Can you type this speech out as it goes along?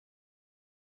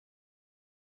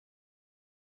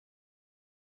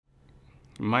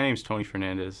My name is Tony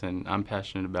Fernandez, and I'm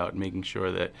passionate about making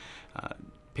sure that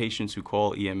patients who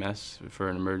call EMS for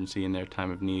an emergency in their time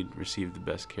of need receive the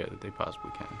best care that they possibly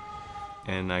can.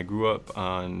 And I grew up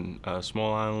on a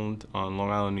small island on Long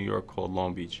Island, New York called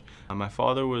Long Beach. My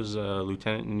father was a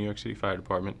lieutenant in the New York City Fire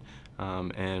Department,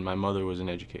 and my mother was an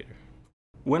educator.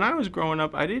 When I was growing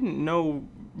up, I didn't know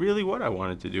really what I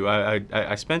wanted to do.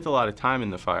 I spent a lot of time in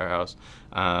the firehouse,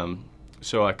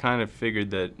 so I kind of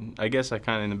figured that, I guess I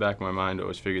kind of in the back of my mind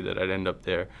always figured that I'd end up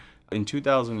there. In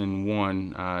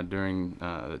 2001, during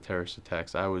the terrorist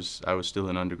attacks, I was still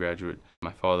an undergraduate.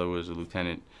 My father was a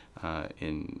lieutenant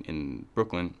in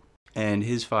Brooklyn, and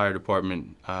his fire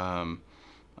department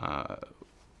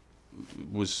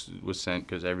was sent,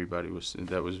 because everybody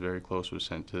that was very close was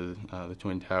sent to the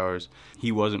Twin Towers.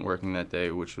 He wasn't working that day,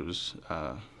 which was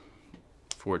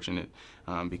fortunate,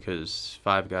 because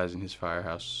 5 guys in his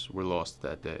firehouse were lost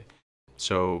that day.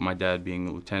 So my dad, being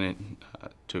a lieutenant,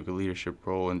 took a leadership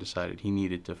role and decided he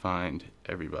needed to find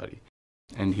everybody.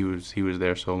 And he was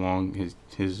there so long,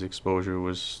 his exposure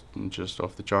was just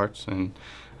off the charts, and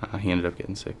he ended up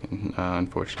getting sick, and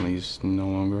unfortunately he's no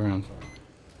longer around.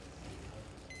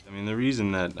 I mean, the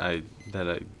reason that I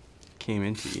came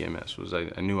into EMS was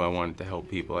I knew I wanted to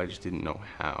help people, I just didn't know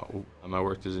how. I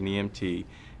worked as an EMT,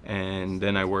 and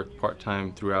then I worked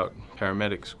part-time throughout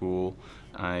paramedic school.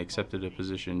 I accepted a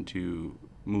position to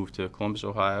move to Columbus,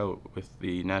 Ohio with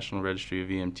the National Registry of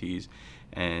EMTs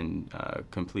and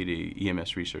complete a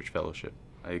EMS Research Fellowship.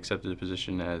 I accepted a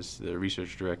position as the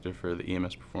Research Director for the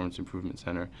EMS Performance Improvement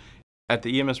Center. At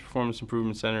the EMS Performance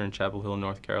Improvement Center in Chapel Hill,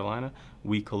 North Carolina,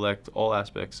 we collect all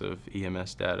aspects of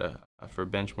EMS data for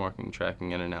benchmarking,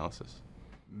 tracking, and analysis.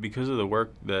 Because of the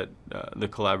work that the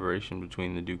collaboration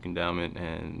between the Duke Endowment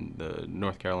and the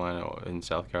North Carolina and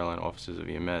South Carolina offices of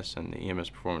EMS and the EMS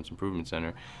Performance Improvement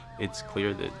Center, it's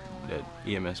clear that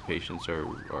EMS patients are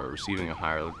receiving a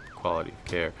higher quality of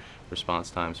care. Response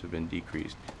times have been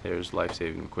decreased. There's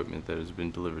life-saving equipment that has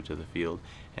been delivered to the field,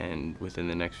 and within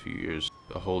the next few years,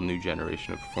 a whole new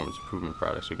generation of performance improvement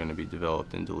products are going to be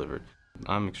developed and delivered.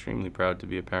 I'm extremely proud to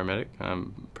be a paramedic.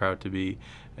 I'm proud to be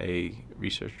a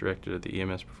research director at the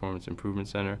EMS Performance Improvement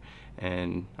Center,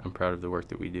 and I'm proud of the work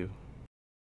that we do.